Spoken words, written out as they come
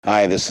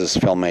Hi, this is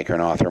filmmaker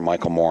and author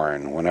Michael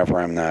Morin.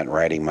 Whenever I'm not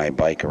riding my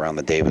bike around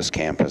the Davis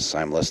campus,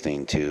 I'm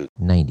listening to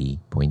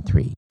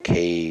 90.3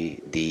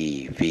 KDVS,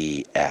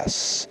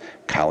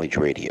 College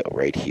Radio,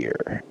 right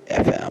here,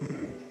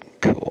 FM.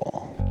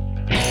 Cool.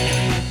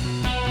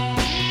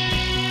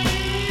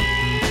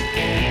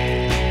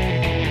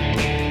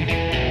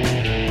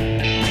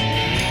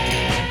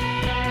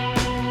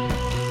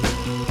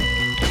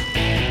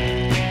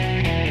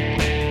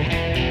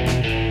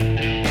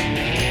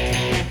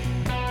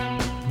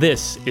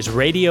 This is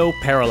Radio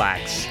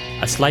Parallax,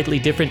 a slightly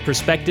different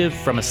perspective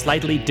from a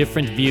slightly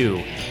different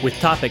view, with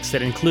topics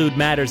that include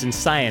matters in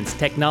science,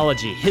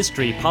 technology,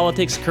 history,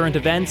 politics, current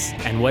events,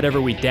 and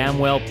whatever we damn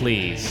well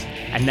please.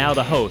 And now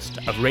the host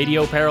of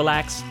Radio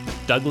Parallax,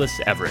 Douglas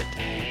Everett.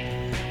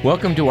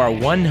 Welcome to our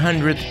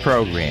 100th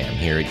program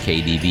here at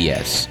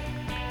KDVS.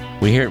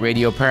 We here at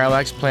Radio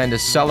Parallax plan to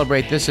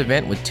celebrate this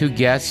event with two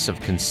guests of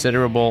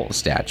considerable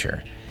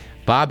stature.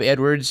 Bob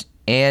Edwards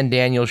and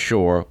Daniel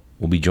Schorr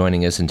will be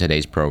joining us in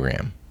today's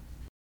program.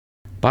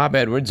 Bob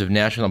Edwards of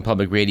National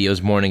Public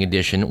Radio's Morning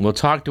Edition will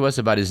talk to us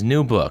about his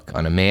new book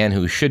on a man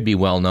who should be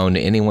well known to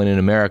anyone in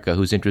America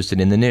who's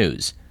interested in the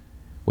news,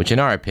 which in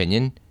our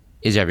opinion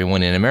is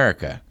everyone in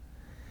America.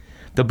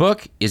 The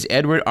book is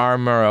Edward R.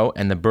 Murrow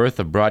and the Birth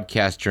of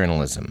Broadcast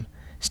Journalism.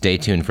 Stay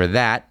tuned for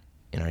that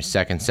in our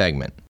second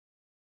segment.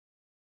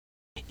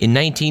 In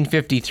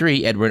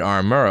 1953, Edward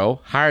R.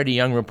 Murrow hired a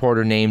young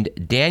reporter named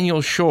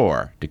Daniel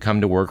Schorr to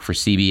come to work for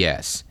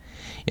CBS.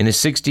 In his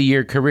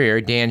 60-year career,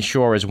 Dan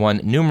Schorr has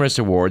won numerous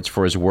awards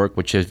for his work,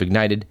 which has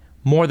ignited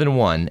more than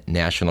one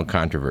national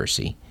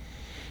controversy.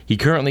 He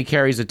currently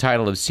carries the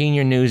title of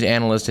Senior News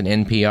Analyst at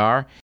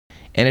NPR,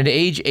 and at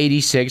age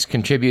 86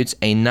 contributes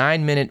a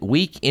 9-minute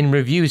Week in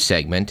Review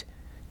segment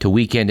to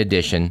Weekend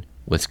Edition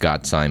with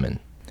Scott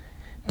Simon.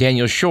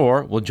 Daniel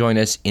Schorr will join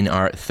us in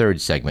our third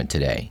segment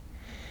today.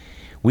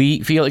 We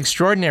feel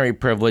extraordinarily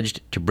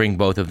privileged to bring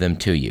both of them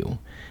to you.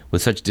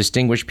 With such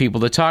distinguished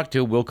people to talk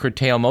to, we'll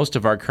curtail most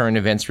of our current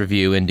events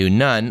review and do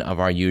none of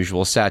our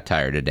usual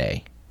satire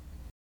today.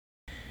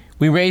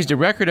 We raised a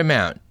record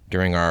amount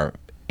during our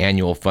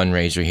annual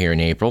fundraiser here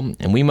in April,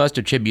 and we must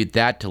attribute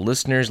that to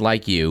listeners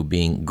like you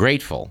being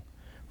grateful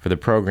for the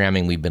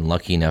programming we've been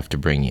lucky enough to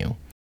bring you.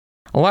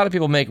 A lot of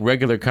people make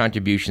regular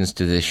contributions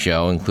to this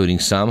show, including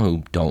some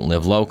who don't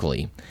live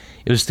locally.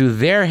 It was through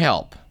their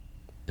help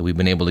that we've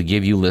been able to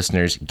give you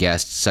listeners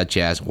guests such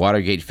as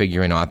Watergate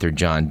figure and author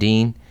John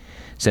Dean,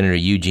 Senator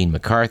Eugene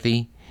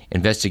McCarthy,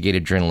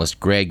 investigative journalist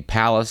Greg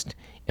Palast,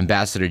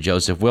 Ambassador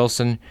Joseph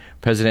Wilson,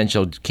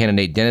 presidential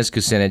candidate Dennis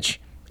Kucinich,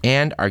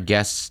 and our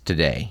guests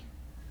today.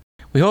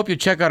 We hope you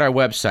check out our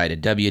website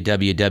at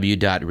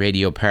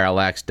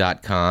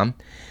www.radioparallax.com.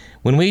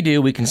 When we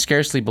do, we can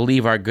scarcely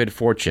believe our good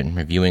fortune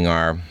reviewing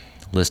our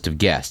list of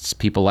guests.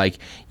 People like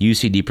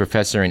UCD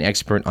professor and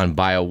expert on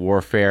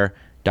biowarfare,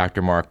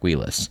 Dr. Mark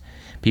Wheelis.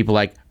 People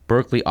like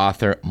Berkeley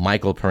author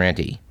Michael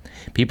Parenti.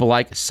 People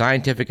like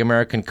Scientific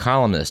American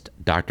columnist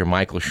Dr.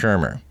 Michael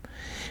Shermer.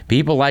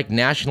 People like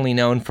nationally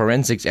known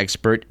forensics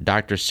expert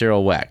Dr.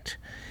 Cyril Wecht.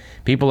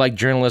 People like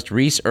journalist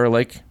Reese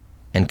Erlich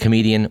and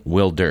comedian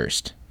Will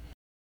Durst.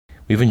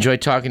 We've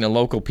enjoyed talking to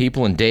local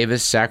people in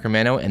Davis,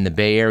 Sacramento, and the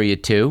Bay Area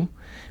too.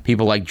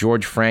 People like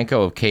George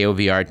Franco of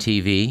KOVR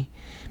TV.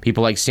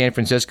 People like San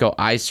Francisco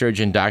eye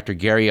surgeon Dr.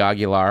 Gary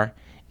Aguilar.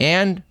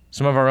 And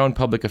some of our own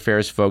public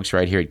affairs folks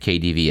right here at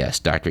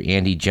KDVS, Dr.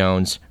 Andy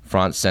Jones,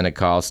 Franz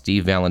Senecal,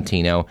 Steve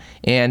Valentino,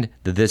 and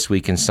the This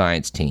Week in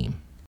Science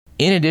team.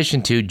 In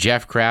addition to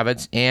Jeff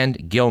Kravitz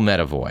and Gil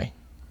Medavoy.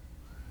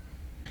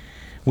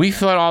 We've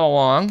thought all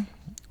along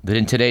that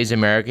in today's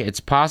America, it's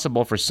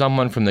possible for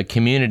someone from the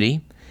community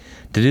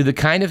to do the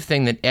kind of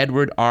thing that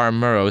Edward R.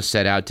 Murrow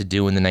set out to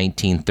do in the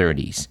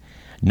 1930s.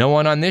 No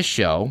one on this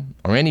show,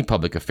 or any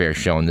public affairs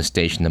show on the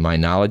station to my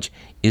knowledge,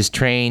 is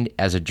trained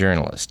as a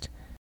journalist.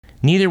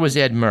 Neither was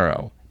Ed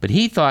Murrow, but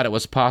he thought it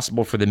was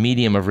possible for the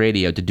medium of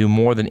radio to do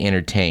more than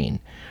entertain.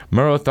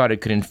 Murrow thought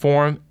it could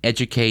inform,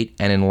 educate,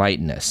 and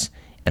enlighten us,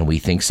 and we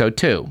think so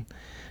too.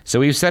 So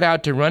we've set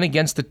out to run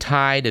against the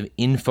tide of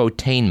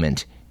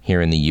infotainment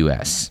here in the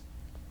U.S.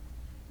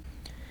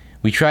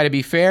 We try to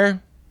be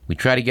fair, we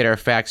try to get our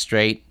facts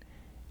straight,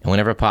 and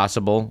whenever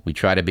possible, we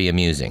try to be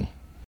amusing.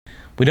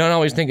 We don't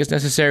always think it's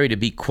necessary to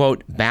be,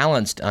 quote,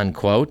 balanced,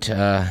 unquote.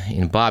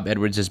 In Bob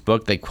Edwards'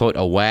 book, they quote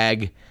a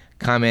wag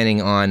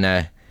commenting on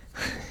the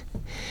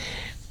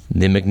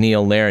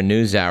MacNeil-Lehrer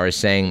NewsHour,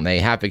 saying they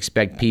half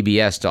expect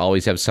PBS to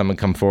always have someone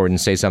come forward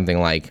and say something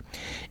like,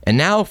 and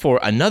now for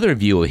another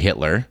view of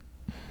Hitler.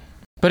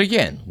 But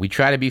again, we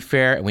try to be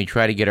fair and we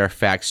try to get our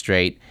facts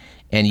straight,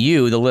 and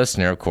you, the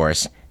listener, of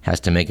course, has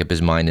to make up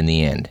his mind in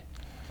the end.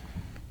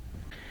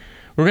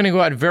 We're going to go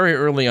out very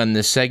early on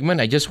this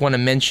segment. I just want to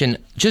mention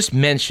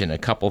a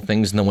couple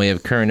things in the way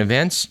of current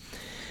events.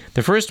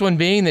 The first one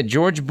being that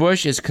George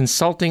Bush is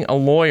consulting a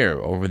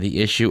lawyer over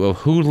the issue of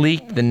who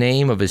leaked the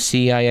name of a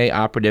CIA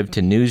operative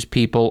to news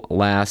people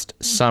last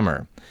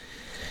summer.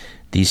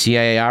 The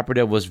CIA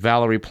operative was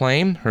Valerie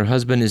Plame. Her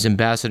husband is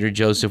Ambassador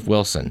Joseph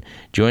Wilson.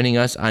 Joining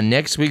us on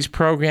next week's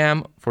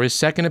program for his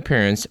second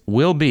appearance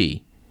will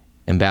be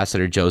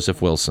Ambassador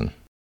Joseph Wilson.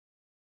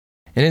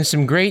 And in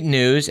some great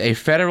news, a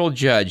federal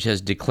judge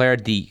has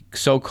declared the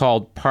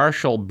so-called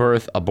Partial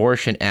Birth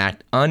Abortion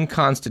Act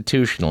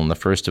unconstitutional in the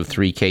first of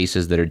 3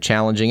 cases that are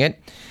challenging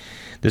it.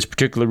 This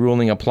particular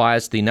ruling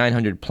applies to the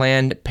 900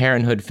 Planned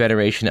Parenthood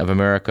Federation of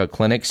America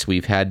clinics.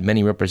 We've had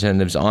many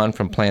representatives on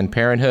from Planned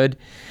Parenthood.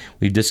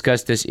 We've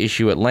discussed this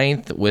issue at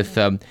length with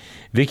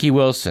Vicki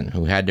Wilson,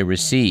 who had to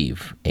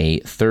receive a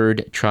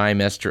 3rd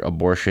trimester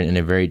abortion in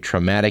a very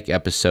traumatic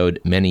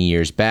episode many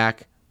years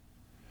back.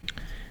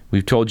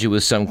 We've told you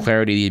with some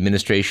clarity the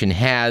administration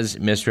has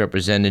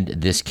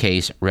misrepresented this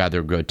case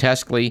rather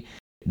grotesquely.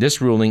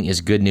 This ruling is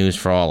good news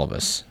for all of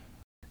us.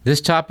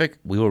 This topic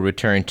we will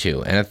return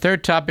to. And a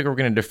third topic we're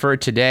going to defer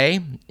today,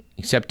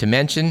 except to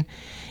mention,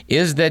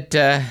 is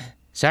that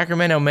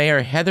Sacramento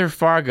Mayor Heather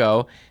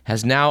Fargo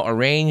has now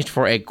arranged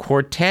for a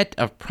quartet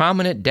of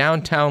prominent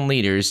downtown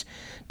leaders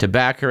to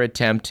back her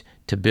attempt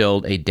to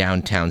build a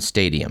downtown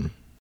stadium.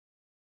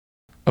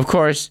 Of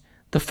course,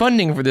 the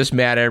funding for this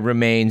matter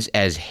remains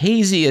as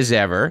hazy as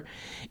ever,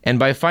 and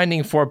by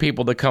finding 4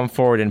 people to come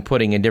forward and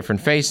putting a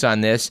different face on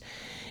this,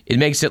 it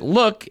makes it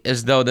look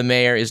as though the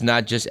mayor is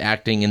not just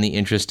acting in the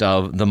interest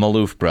of the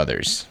Maloof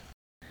brothers.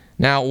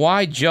 Now,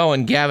 why Joe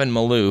and Gavin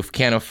Maloof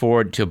can't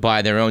afford to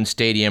buy their own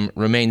stadium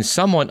remains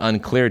somewhat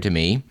unclear to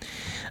me.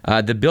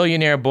 The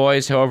billionaire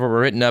boys, however, were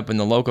written up in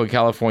the local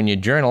California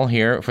Journal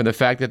here for the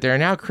fact that they're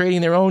now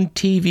creating their own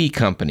TV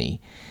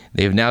company.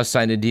 They've now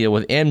signed a deal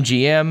with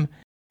MGM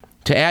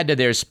to add to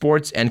their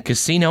sports and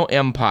casino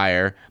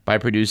empire by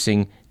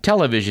producing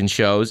television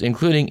shows,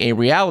 including a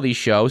reality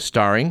show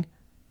starring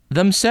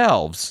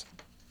themselves.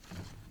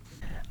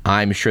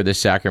 I'm sure the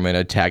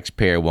Sacramento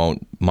taxpayer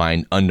won't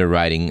mind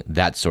underwriting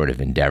that sort of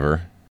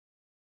endeavor.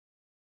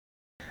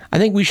 I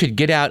think we should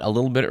get out a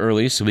little bit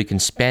early so we can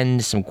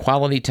spend some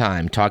quality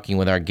time talking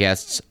with our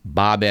guests,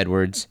 Bob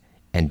Edwards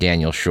and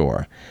Daniel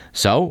Shore.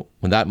 So,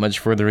 without much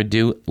further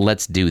ado,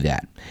 let's do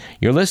that.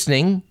 You're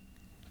listening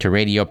to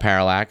Radio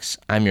Parallax.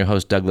 I'm your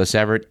host, Douglas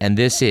Everett, and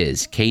this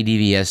is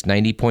KDVS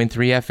 90.3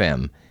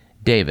 FM,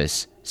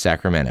 Davis,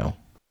 Sacramento.